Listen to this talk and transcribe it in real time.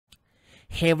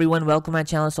Hey everyone, welcome to my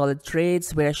channel Solid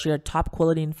Trades, where I share top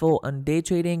quality info on day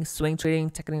trading, swing trading,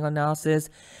 technical analysis,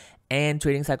 and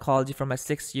trading psychology from my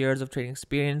 6 years of trading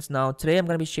experience. Now today I'm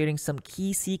going to be sharing some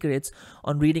key secrets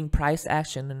on reading price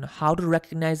action and how to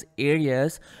recognize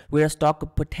areas where a stock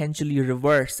could potentially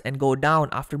reverse and go down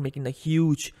after making a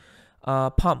huge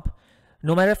pump.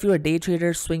 No matter if you're a day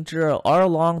trader, swing trader, or a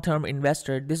long-term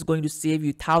investor, this is going to save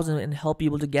you thousands and help you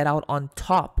able to get out on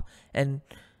top and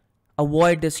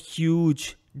avoid this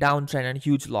huge downtrend and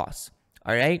huge loss.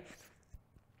 All right,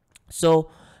 so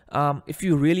if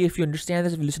you understand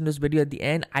this, if you listen to this video at the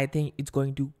end, I think it's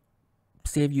going to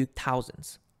save you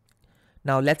thousands.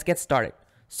 Now let's get started.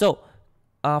 So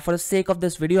for the sake of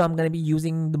this video, I'm going to be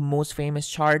using the most famous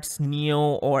charts,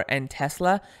 NIO and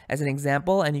Tesla, as an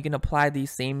example, and you can apply these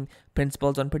same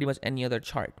principles on pretty much any other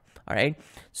chart. All right,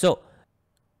 so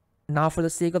now for the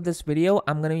sake of this video,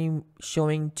 I'm going to be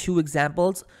showing two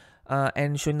examples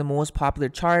and showing the most popular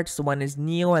charts. So one is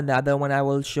NIO and the other one I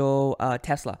will show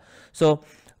Tesla. So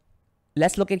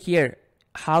let's look at here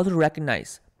how to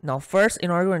recognize. Now first, in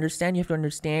order to understand, you have to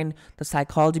understand the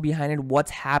psychology behind it,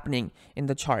 what's happening in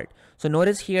the chart. So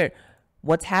notice here,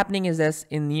 what's happening is this: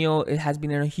 in NIO, it has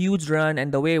been in a huge run,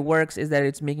 and the way it works is that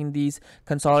it's making these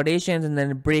consolidations and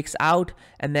then it breaks out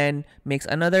and then makes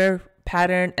another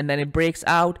pattern, and then it breaks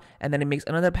out, and then it makes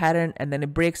another pattern, and then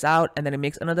it breaks out, and then it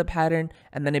makes another pattern,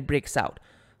 and then it breaks out.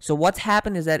 So what's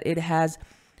happened is that it has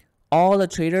all the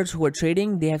traders who are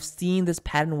trading, they have seen this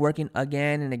pattern working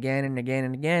again and again and again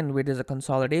and again, where there's a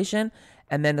consolidation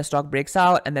and then the stock breaks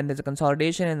out, and then there's a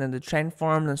consolidation and then the trend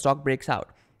forms and the stock breaks out.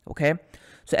 Okay,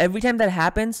 so every time that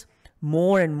happens,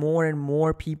 more and more and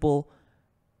more people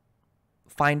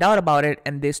find out about it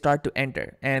and they start to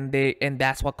enter, and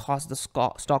that's what caused the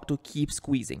stock to keep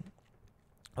squeezing.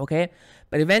 Okay,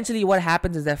 but eventually what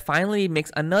happens is that finally it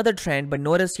makes another trend. But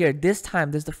notice here, this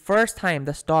time, this is the first time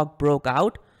the stock broke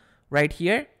out. Right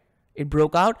here, it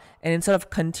broke out, and instead of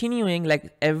continuing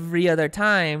like every other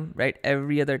time, right,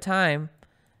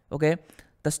 okay,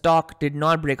 the stock did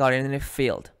not break out and then it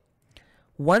failed.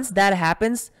 Once that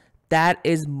happens, that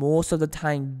is most of the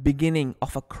time beginning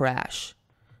of a crash.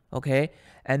 Okay,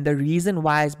 and the reason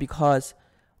why is because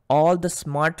all the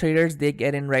smart traders, they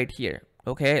get in right here,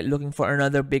 okay, looking for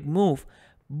another big move.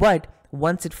 But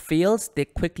once it fails, they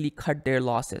quickly cut their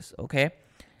losses. Okay,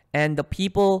 and the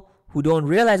people who don't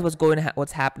realize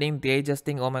what's happening, they just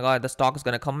think, oh my god, the stock is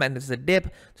going to come and this is a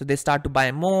dip, so they start to buy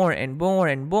more and more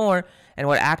and more. And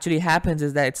what actually happens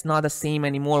is that it's not the same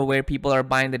anymore, where people are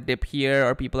buying the dip here,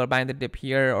 or people are buying the dip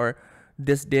here, or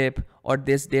this dip or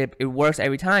this dip. It works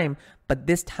every time, but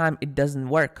this time it doesn't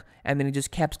work, and then it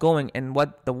just keeps going. And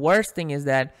what the worst thing is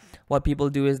that what people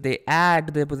do is they add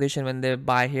to their position when they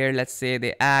buy here. Let's say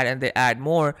they add and they add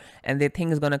more, and they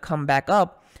think it's going to come back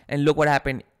up, and look what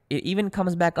happened. It even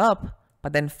comes back up,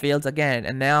 but then fails again,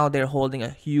 and now they're holding a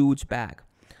huge bag.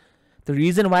 The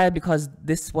reason why is because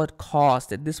this what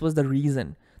caused it. This was the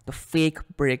reason, the fake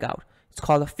breakout. It's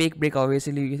called a fake breakout.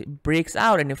 Basically, it breaks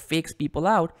out and it fakes people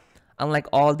out, unlike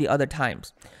all the other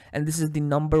times. And this is the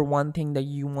number one thing that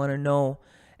you want to know,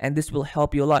 and this will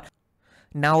help you a lot.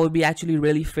 Now it would be actually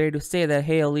really fair to say that,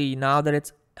 hey Ali, now that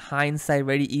it's hindsight,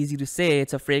 very easy to say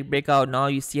it's a fake breakout, now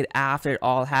you see it after it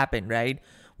all happened, right?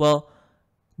 Well,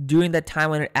 during that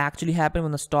time when it actually happened,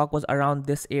 when the stock was around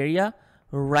this area,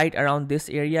 right around this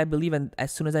area, I believe, and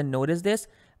as soon as I noticed this,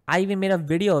 I even made a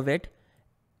video of it,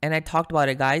 and I talked about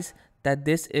it, guys, that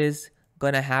this is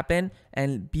gonna happen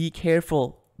and be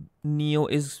careful.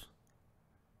 NIO is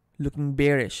looking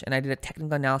bearish, and I did a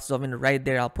technical analysis of it right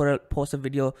there. I'll post a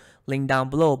video link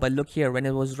down below. But look here, when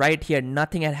it was right here,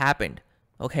 nothing had happened.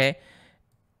 Okay,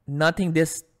 nothing,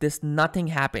 nothing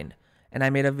happened, and I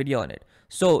made a video on it.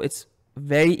 So it's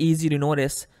very easy to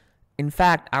notice. In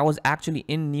fact, I was actually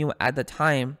in NIO at the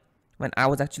time when I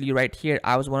was actually right here.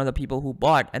 I was one of the people who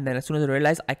bought, and then as soon as I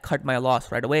realized, I cut my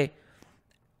loss right away.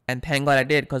 And thank God I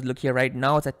did, because look here, right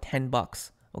now it's at 10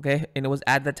 bucks. Okay, and it was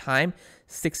at the time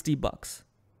 60 bucks.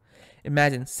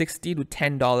 Imagine $60 to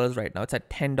 $10 right now. It's at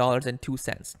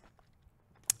 $10.02.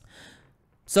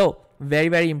 So very,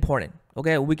 very important.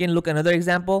 Okay, we can look another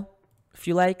example if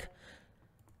you like.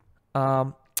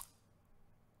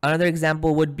 Another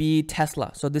example would be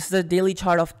Tesla. So this is a daily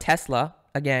chart of Tesla.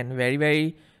 Again, very,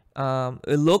 very,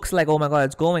 it looks like, oh my god,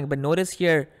 it's going. But notice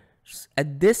here,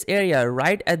 at this area,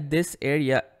 right at this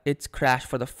area, it's crashed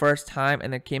for the first time,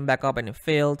 and it came back up and it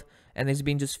failed. And it's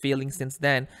been just failing since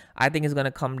then. I think it's going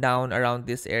to come down around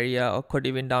this area, or could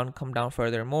even come down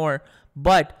further more.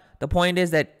 But the point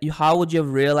is that how would you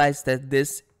have realized that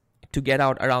this to get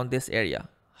out around this area?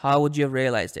 How would you have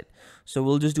realized it? So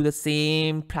we'll just do the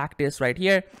same practice right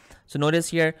here. So notice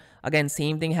here, again,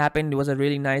 same thing happened. It was a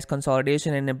really nice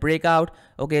consolidation and a breakout.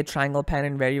 Okay, triangle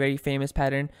pattern, very, very famous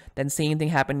pattern. Then same thing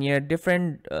happened here,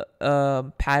 different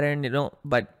pattern, you know,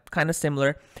 but kind of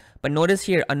similar. But notice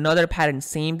here, another pattern,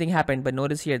 same thing happened. But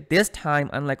notice here, this time,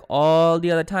 unlike all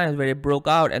the other times where it broke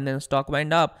out and then the stock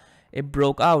went up, it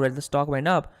broke out and the stock went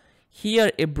up.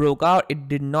 Here, it broke out, it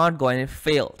did not go, and it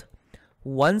failed.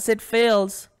 Once it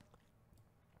fails,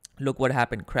 look what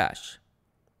happened, crash.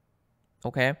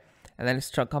 Okay, and then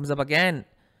it comes up again,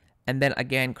 and then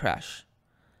again crash.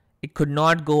 It could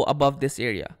not go above this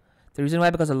area. The reason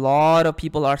why, because a lot of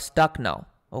people are stuck now.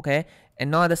 Okay, and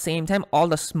now at the same time, all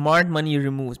the smart money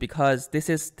removes, because this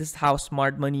is how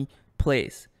smart money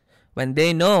plays. When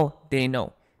they know, they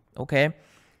know. Okay,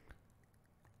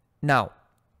 now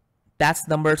that's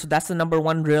the number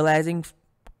one, realizing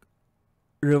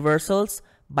reversals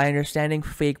by understanding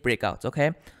fake breakouts.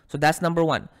 Okay, so that's number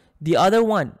one. The other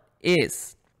one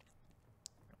is,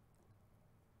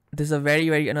 this is a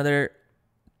very another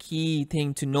key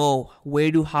thing to know,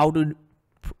 how to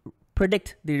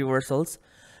predict the reversals.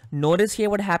 Notice here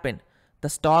what happened. The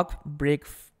stock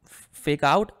fake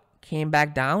out, came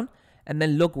back down, and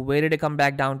then look, where did it come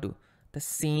back down to? The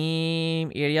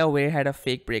same area where it had a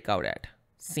fake breakout at.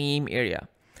 Same area.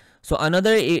 So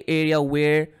another area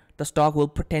where the stock will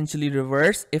potentially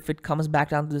reverse if it comes back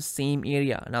down to the same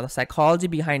area. Now the psychology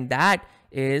behind that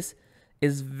is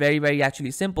very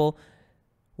actually simple.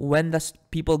 When the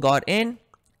people got in,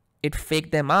 it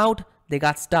faked them out, they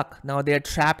got stuck. Now they're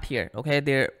trapped here. Okay,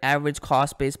 their average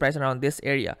cost base price around this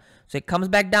area. So it comes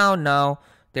back down. Now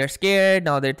they're scared.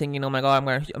 Now they're thinking, oh my god,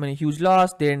 I'm in a huge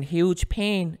loss. They're in huge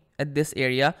pain at this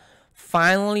area.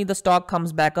 Finally the stock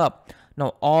comes back up.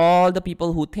 Now all the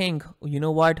people who think, you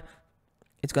know what,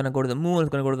 it's gonna go to the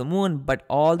moon, but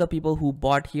all the people who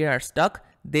bought here are stuck,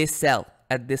 they sell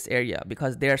at this area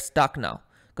because they're stuck now.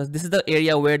 Because this is the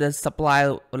area where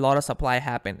the a lot of supply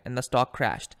happened and the stock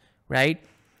crashed, right?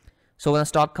 So when the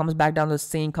stock comes back down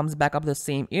comes back up to the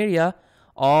same area,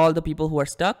 all the people who are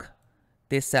stuck,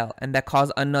 they sell, and that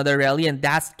causes another rally, and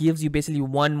that gives you basically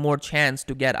one more chance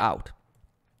to get out.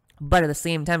 But at the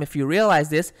same time, if you realize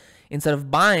this, instead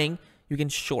of buying, you can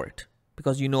short,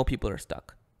 because you know people are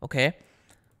stuck. Okay,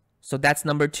 so that's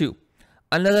number two.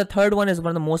 Another third one is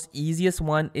one of the most easiest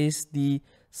one, is the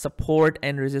support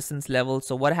and resistance level.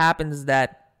 So what happens is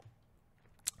that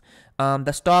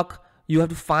the stock, you have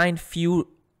to find few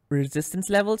resistance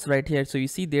levels right here. So you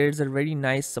see there's a very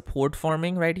nice support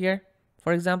forming right here,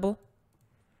 for example.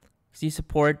 See,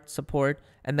 support,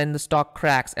 and then the stock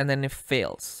cracks and then it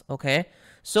fails. Okay,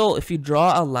 so if you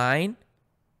draw a line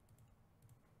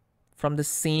from the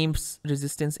same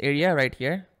resistance area right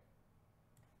here,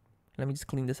 let me just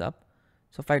clean this up.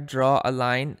 So if I draw a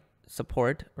line,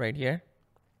 support right here,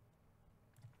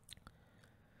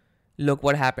 look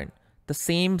what happened. The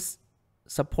same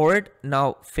support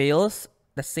now fails,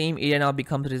 the same area now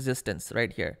becomes resistance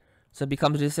right here. So it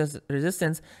becomes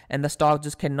resistance, and the stock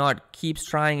just cannot, keeps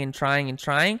trying,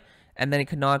 and then it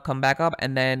cannot come back up,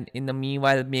 and then in the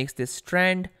meanwhile it makes this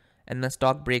trend, and the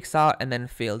stock breaks out and then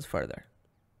fails further.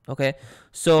 Okay,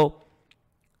 so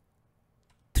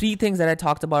three things that I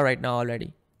talked about right now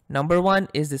already. Number one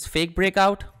is this fake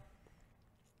breakout.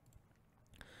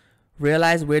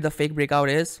 Realize where the fake breakout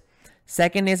is.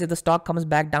 Second is, if the stock comes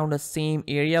back down the same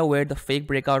area where the fake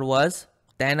breakout was,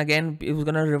 then again it was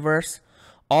gonna reverse.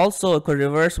 Also, it could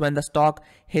reverse when the stock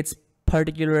hits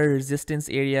particular resistance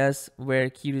areas, where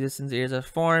key resistance areas are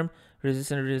formed,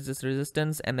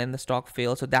 resistance, and then the stock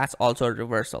fails. So that's also a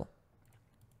reversal.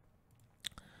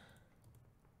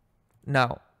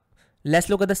 Now let's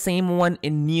look at the same one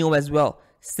in NEO as well.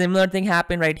 Similar thing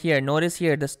happened right here. Notice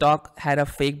here the stock had a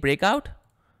fake breakout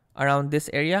around this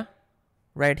area.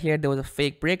 Right here there was a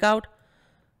fake breakout,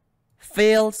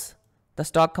 fails, the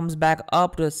stock comes back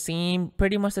up to the same,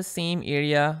 pretty much the same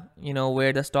area, you know,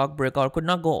 where the stock breakout could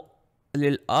not go a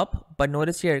little up, but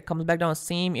notice here it comes back down the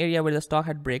same area where the stock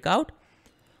had breakout.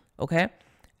 Okay,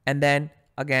 and then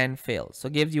again fails. So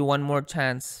it gives you one more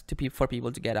chance for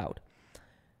people to get out.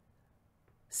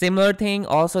 Similar thing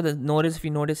also, if you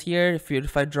notice here,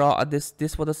 if I draw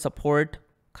this was a support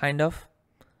kind of.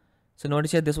 So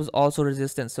notice here this was also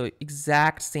resistance. So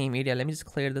exact same area. Let me just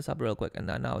clear this up real quick, and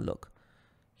then now look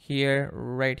here,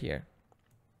 right here.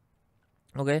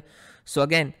 Okay, so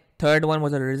again, third one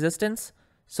was a resistance.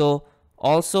 So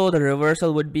also the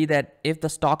reversal would be that if the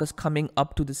stock is coming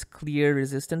up to this clear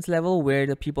resistance level where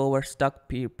the people were stuck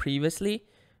previously,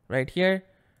 right here,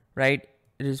 right,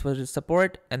 it was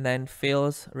support and then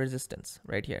fails resistance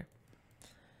right here.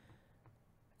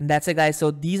 And that's it, guys.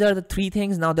 So these are the 3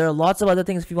 things. Now there are lots of other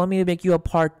things. If you want me to make you a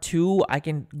part 2, I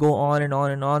can go on and on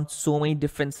and on. So many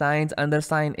different signs. Another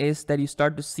sign is that you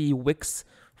start to see wicks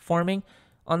forming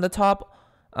on the top.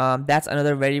 That's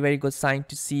another very, very good sign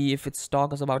to see if its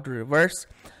stock is about to reverse.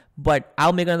 But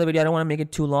I'll make another video. I don't want to make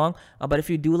it too long. But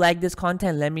if you do like this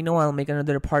content, let me know. I'll make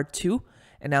another part 2.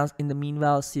 And now in the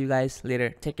meanwhile, see you guys later.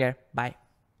 Take care. Bye.